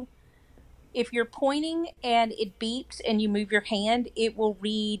 If you're pointing and it beeps and you move your hand, it will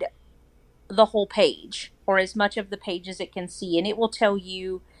read the whole page or as much of the page as it can see, and it will tell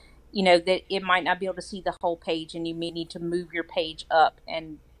you, that it might not be able to see the whole page and you may need to move your page up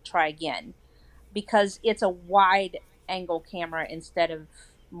and try again because it's a wide angle camera instead of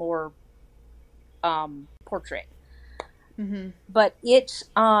more portrait. Mm-hmm. But it's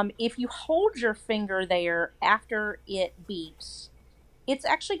if you hold your finger there after it beeps, it's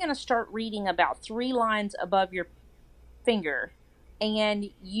actually going to start reading about 3 lines above your finger, and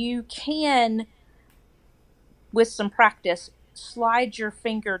you can, with some practice, slide your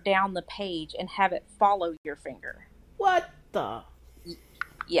finger down the page and have it follow your finger. What the?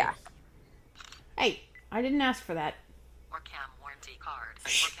 Yeah. Hey, I didn't ask for that. OrCam warranty card.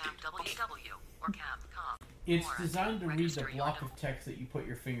 OrCam www.orcam.com. It's designed to read the block of text that you put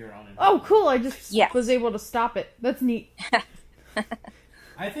your finger on. Oh, cool! I just Yes. was able to stop it. That's neat.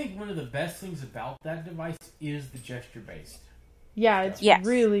 I think one of the best things about that device is the gesture-based. Yeah, it's Yes.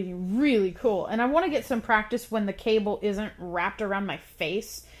 really, really cool. And I want to get some practice when the cable isn't wrapped around my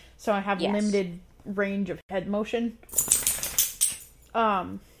face, so I have Yes. limited range of head motion.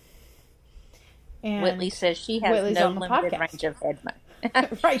 And Whitley says she has Whitley's no on the limited podcast. range of head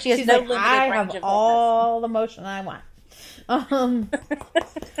motion. right, She has she's no like, limited I range have of head all the motion I want.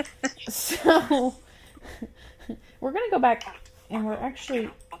 So we're gonna go back, and we're actually.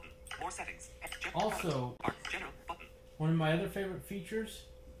 Button. More settings. Also, General button. one of my other favorite features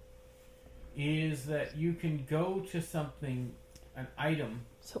is that you can go to something, an item,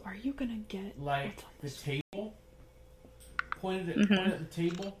 So are you gonna get like the table, point at the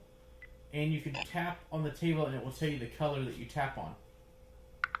table, and you can tap on the table and it will tell you the color that you tap on.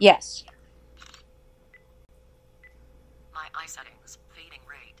 Yes. My eye settings. Fading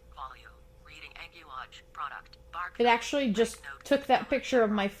rate. Volume. Reading AUBox. Product. Barcode. It actually just Make note. took that picture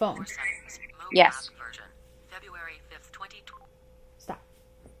of my phone. More settings. Mobile Yes. app version. February 5th, 2020. Stop.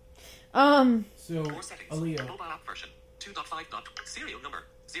 So, More settings. Aaliyah, Mobile app version. 2.5. Serial number.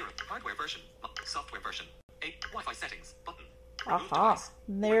 0. Hardware version. Software version. 8. Wi-Fi settings. Button. Remove Aha. device.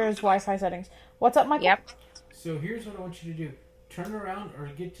 There's Wi-Fi settings. What's up, Michael? Yep. so here's what I want you to do. Turn around or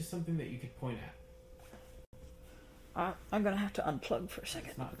get to something that you could point at. I'm gonna have to unplug for a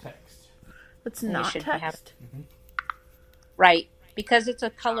second. It's not text. It's We not should have- text. Right. Because it's a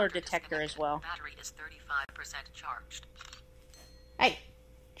color Charger detector as disconnected. well. Battery is 35% charged. Hey,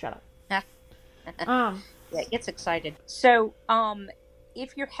 shut up. Yeah, it gets excited. So,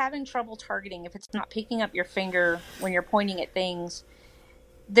 if you're having trouble targeting, if it's not picking up your finger when you're pointing at things,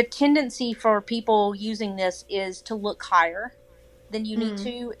 the tendency for people using this is to look higher than you need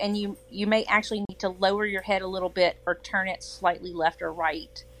to, and you may actually need to lower your head a little bit or turn it slightly left or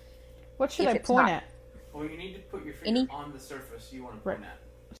right. What should If I it's point not- at? Well, you need to put your finger Any- on the surface you want to point at.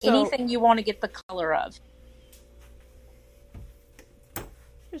 So, Anything you want to get the color of.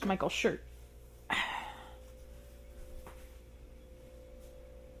 Here's Michael's shirt.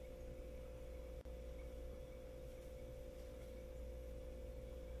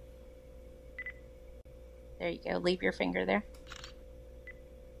 There you go. Leave your finger there.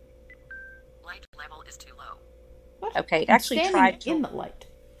 Light level is too low. What? Okay, it I'm actually standing tried to- in the light.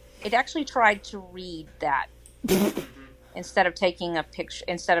 It actually tried to read that instead of taking a picture,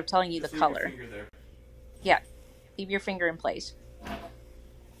 instead of telling you Just the leave your color. finger there. Yeah, leave your finger in place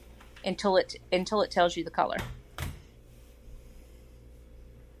until it tells you the color.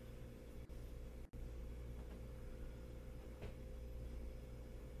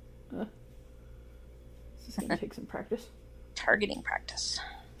 This is gonna take some practice. Targeting practice.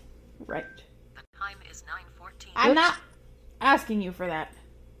 Right. The time is 9:14. I'm not asking you for that.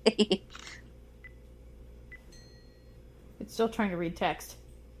 It's still trying to read text.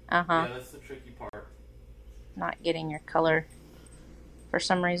 Uh-huh. Yeah, that's the tricky part. Not getting your color for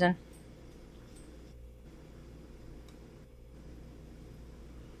some reason.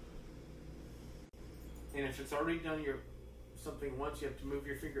 And if it's start reading on something once, you have to move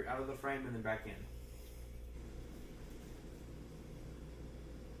your finger out of the frame and then back in.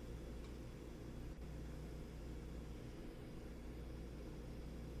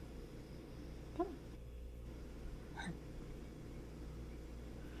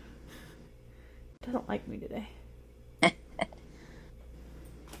 Doesn't like me today.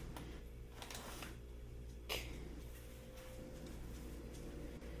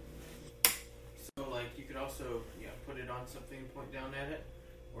 So, like, you could also put it on something and point down at it,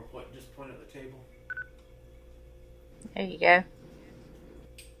 or just point at the table. There you go.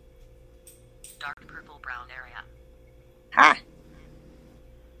 Dark purple brown area. Ha!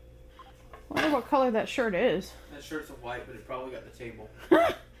 I wonder what color that shirt is. That shirt's a white, but it probably got the table.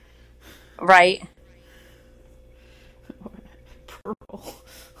 Right. Purple.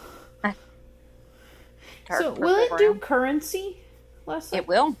 Dark So, purple will it do brown. currency, Leslie? It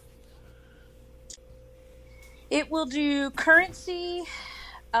will. It will do currency,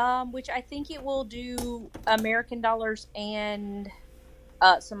 which I think it will do American dollars and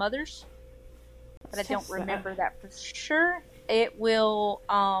some others, but I don't remember that for sure. It will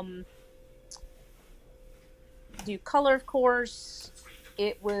do color, of course.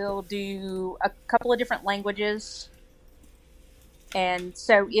 It will do a couple of different languages. And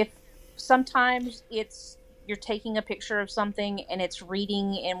so if sometimes you're taking a picture of something and it's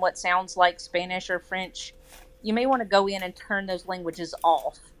reading in what sounds like Spanish or French, you may want to go in and turn those languages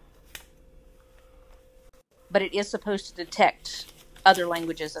off. But it is supposed to detect other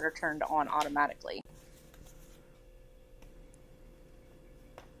languages that are turned on automatically.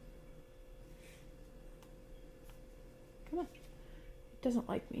 Come on. It doesn't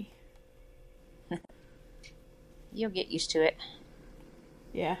like me. You'll get used to it.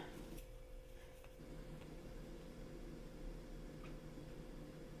 Yeah.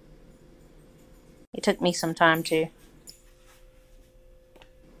 It took me some time too.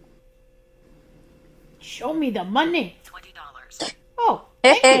 Show me the money. $20. Oh,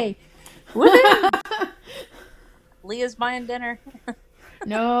 Hey! Woohoo! Leah's buying dinner.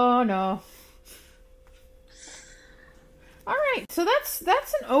 no. All right, so that's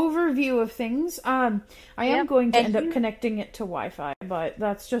an overview of things. I am going to end up connecting it to Wi-Fi, but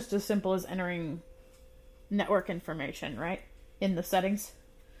that's just as simple as entering network information, right? In the settings.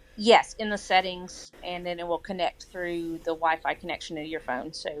 Yes, in the settings, and then it will connect through the Wi-Fi connection to your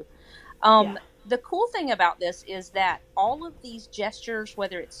phone. So, the cool thing about this is that all of these gestures,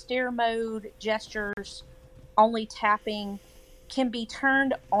 whether it's stare mode, gestures, only tapping, can be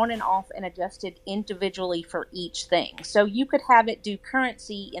turned on and off and adjusted individually for each thing. So you could have it do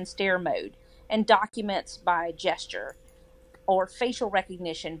currency in stare mode and documents by gesture or facial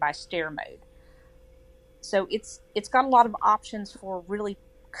recognition by stare mode. So it's got a lot of options for really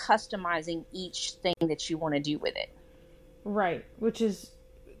customizing each thing that you want to do with it. Right,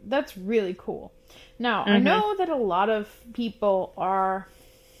 that's really cool. Now, I know that a lot of people are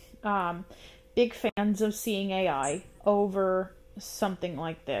big fans of seeing AI over something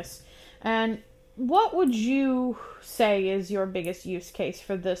like this. And what would you say is your biggest use case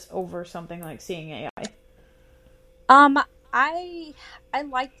for this over something like seeing AI? I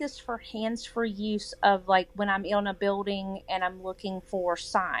like this for hands-free use of, like, when I'm in a building and I'm looking for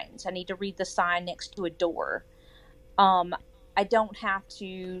signs. I need to read the sign next to a door. I don't have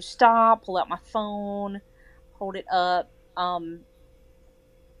to stop, pull out my phone, hold it up.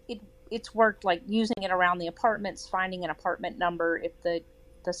 It's worked, like, using it around the apartments, finding an apartment number if the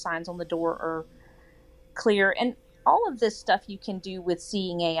signs on the door are clear. And all of this stuff you can do with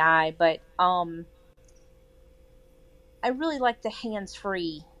seeing AI, but I really like the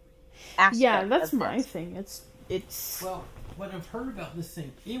hands-free aspect. Yeah, that's my thing. It's Well, what I've heard about this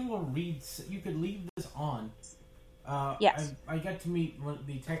thing, it will read. You could leave this on. Yes. I got to meet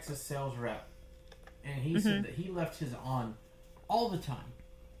the Texas sales rep, and he said that he left his on all the time.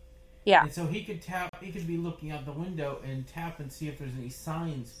 Yeah. And so he could tap. He could be looking out the window and tap and see if there's any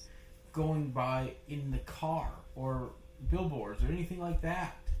signs going by in the car or billboards or anything like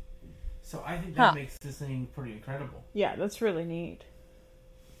that. So I think that makes this thing pretty incredible. Yeah, that's really neat.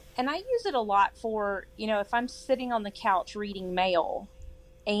 And I use it a lot for, if I'm sitting on the couch reading mail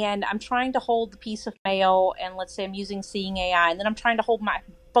and I'm trying to hold the piece of mail, and let's say I'm using Seeing AI, and then I'm trying to hold my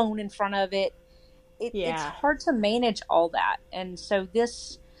phone in front of it. It's hard to manage all that. And so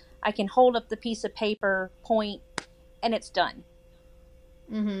I can hold up the piece of paper, point, and it's done.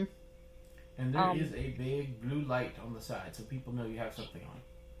 Mm-hmm. And there is a big blue light on the side, so people know you have something on.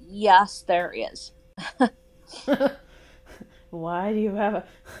 Yes, there is. Why do you have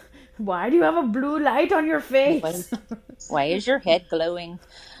a blue light on your face? Why is your head glowing?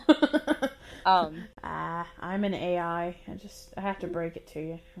 I'm an AI. I have to break it to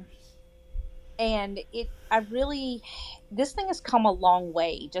you. And this thing has come a long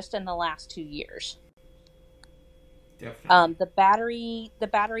way just in the last 2 years. Definitely. The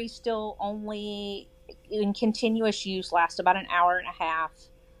battery still only in continuous use lasts about an hour and a half.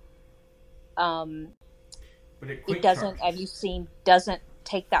 But it doesn't, charges. as you've seen, doesn't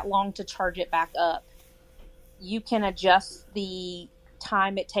take that long to charge it back up. You can adjust the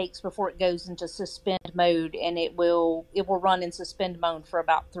time it takes before it goes into suspend mode, and it will run in suspend mode for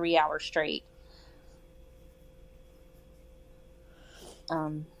about 3 hours straight.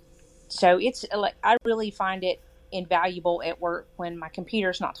 So it's like, I really find it invaluable at work when my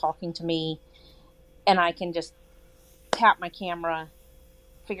computer's not talking to me and I can just tap my camera,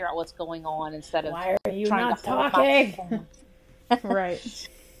 figure out what's going on instead of Why are you trying not to hold talking? my phone. Right.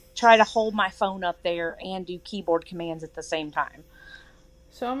 Try to hold my phone up there and do keyboard commands at the same time.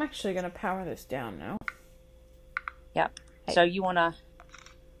 So I'm actually going to power this down now. Yep. So you want to...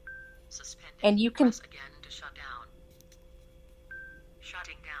 Suspending. And you can... Press again to shut down.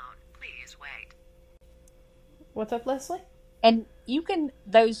 Shutting down. Please wait. What's up, Leslie? And you can...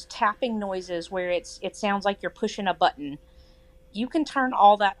 Those tapping noises where it sounds like you're pushing a button, you can turn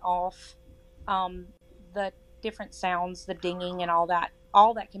all that off. The different sounds, the dinging and all that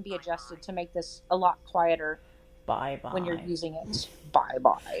can be adjusted to make this a lot quieter. Bye-bye. When you're using it.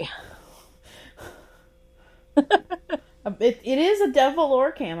 Bye-bye. It is a devil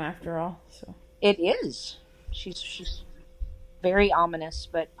OrCam after all. So it is. She's very ominous,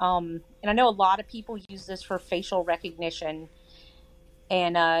 but and I know a lot of people use this for facial recognition,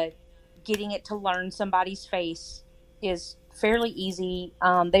 and getting it to learn somebody's face is fairly easy.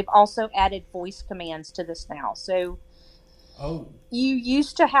 They've also added voice commands to this now. So you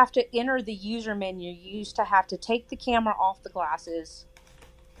used to have to enter the user menu. You used to have to take the camera off the glasses,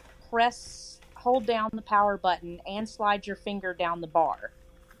 hold down the power button, and slide your finger down the bar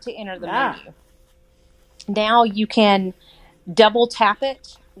to enter the menu. Now you can double tap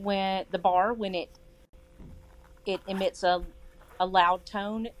it when it emits a loud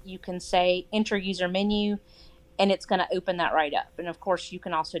tone. You can say enter user menu, and it's going to open that right up. And of course, you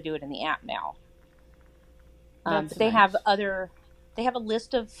can also do it in the app now. But they have a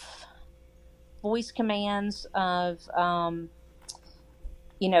list of voice commands of,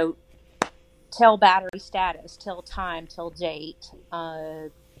 tell battery status, tell time, tell date,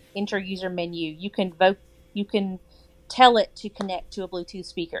 enter user menu. You can tell it to connect to a Bluetooth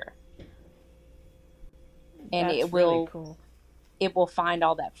speaker. And That's really cool. It will find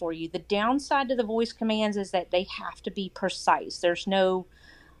all that for you. The downside to the voice commands is that they have to be precise. There's no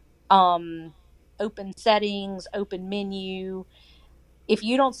open settings, open menu. If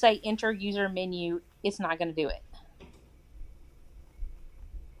you don't say enter user menu, it's not going to do it.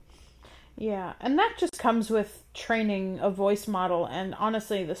 Yeah, and that just comes with training a voice model, and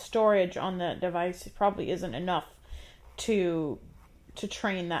honestly, the storage on the device probably isn't enough to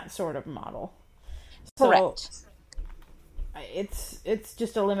train that sort of model. Correct. So it's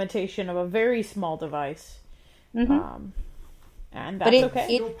just a limitation of a very small device. Mm-hmm. And that's okay.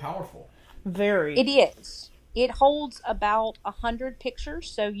 It's still powerful. Very. It is. It holds about 100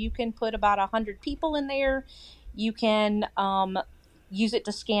 pictures, so you can put about 100 people in there. You can use it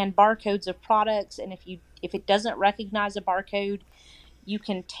to scan barcodes of products, and if it doesn't recognize a barcode, you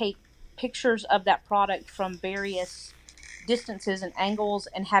can take pictures of that product from various distances and angles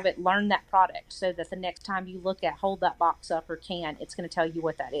and have it learn that product, so that the next time you hold that box up or can, it's going to tell you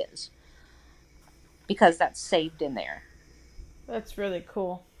what that is, because that's saved in there. That's really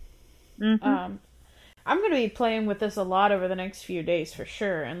cool. Mm-hmm. I'm going to be playing with this a lot over the next few days for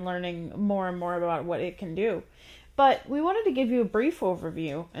sure, and learning more and more about what it can do. But we wanted to give you a brief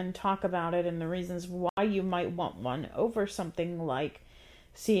overview and talk about it and the reasons why you might want one over something like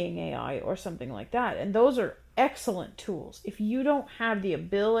Seeing AI or something like that. And those are excellent tools. If you don't have the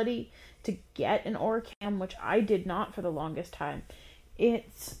ability to get an OrCam, which I did not for the longest time,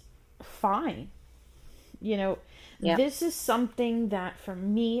 it's fine. This is something that for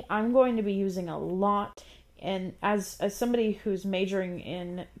me, I'm going to be using a lot. And as somebody who's majoring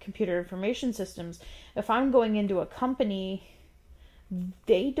in computer information systems, if I'm going into a company,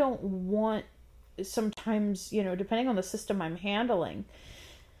 they don't want, sometimes, depending on the system I'm handling,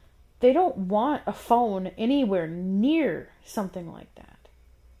 they don't want a phone anywhere near something like that.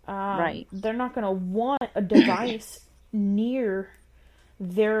 Right. They're not going to want a device near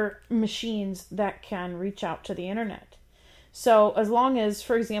their machines that can reach out to the internet. So as long as,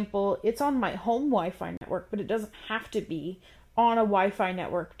 for example, it's on my home Wi-Fi network, but it doesn't have to be on a Wi-Fi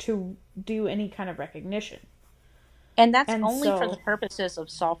network to do any kind of recognition. And that's And only for so- the purposes of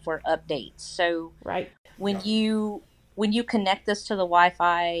software updates. So Right. when you connect this to the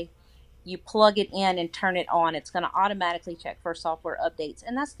Wi-Fi, you plug it in and turn it on, it's going to automatically check for software updates.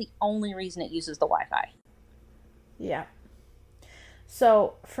 And that's the only reason it uses the Wi-Fi. Yeah.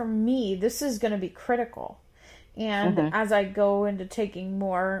 So for me, this is going to be critical. And as I go into taking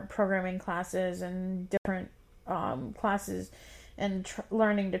more programming classes and different classes and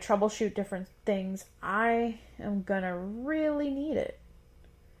learning to troubleshoot different things, I am going to really need it.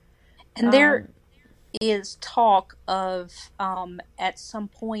 And there is talk of at some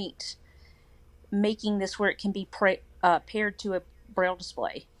point making this where it can be paired to a Braille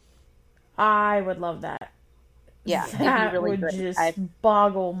display. I would love that. Yeah, That it'd be really would great. just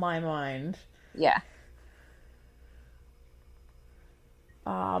boggle my mind. Yeah.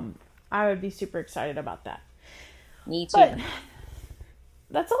 I would be super excited about that. Me too. But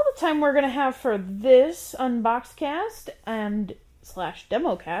that's all the time we're going to have for this UnboxCast and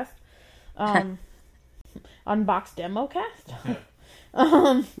 /democast. Unbox Democast?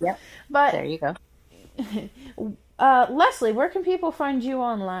 Yep. But There you go. Leslie, where can people find you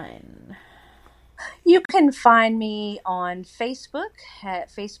online? You can find me on Facebook at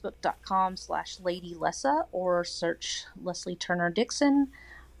facebook.com/LadyLessa or search Leslie Turner Dixon.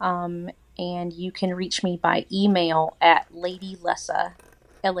 And you can reach me by email at ladylessa,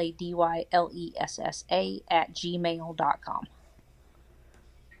 LADYLESSA @gmail.com.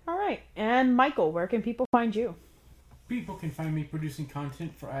 All right. And Michael, where can people find you? People can find me producing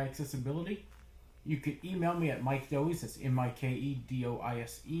content for iAccessibility. You can email me at Mike Doise, that's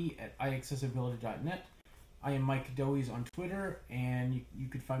MikeDoise at iAccessibility.net. I am Mike Doise on Twitter, and you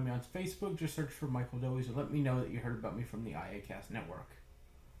can find me on Facebook. Just search for Michael Doise or let me know that you heard about me from the iAcast network.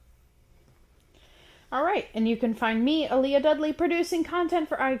 All right, and you can find me, Aaliyah Dudley, producing content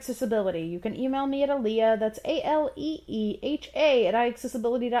for iAccessibility. You can email me at Aaliyah, that's ALEEHA at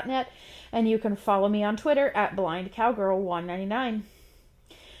iAccessibility.net, and you can follow me on Twitter at BlindCowgirl199.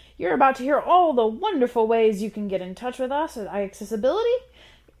 You're about to hear all the wonderful ways you can get in touch with us at iAccessibility,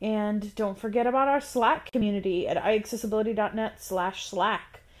 and don't forget about our Slack community at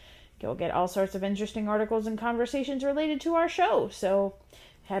iAccessibility.net/Slack. You'll get all sorts of interesting articles and conversations related to our show, so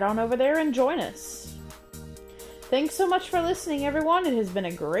head on over there and join us. Thanks so much for listening, everyone. It has been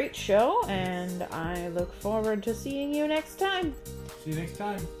a great show, and I look forward to seeing you next time. See you next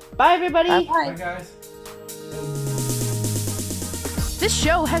time. Bye, everybody. Bye-bye. Bye, guys. This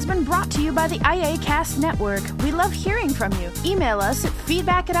show has been brought to you by the iAcast Network. We love hearing from you. Email us at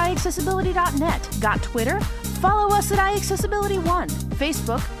feedback@iAccessibility.net. Got Twitter? Follow us at iAccessibility1.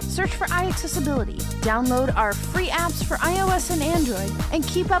 Facebook, search for iAccessibility. Download our free apps for iOS and Android. And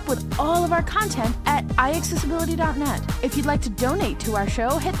keep up with all of our content at iAccessibility.net. If you'd like to donate to our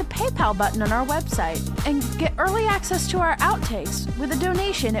show, hit the PayPal button on our website. And get early access to our outtakes with a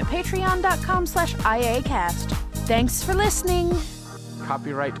donation at patreon.com/iAcast. Thanks for listening.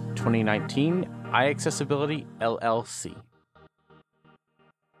 Copyright 2019, iAccessibility LLC.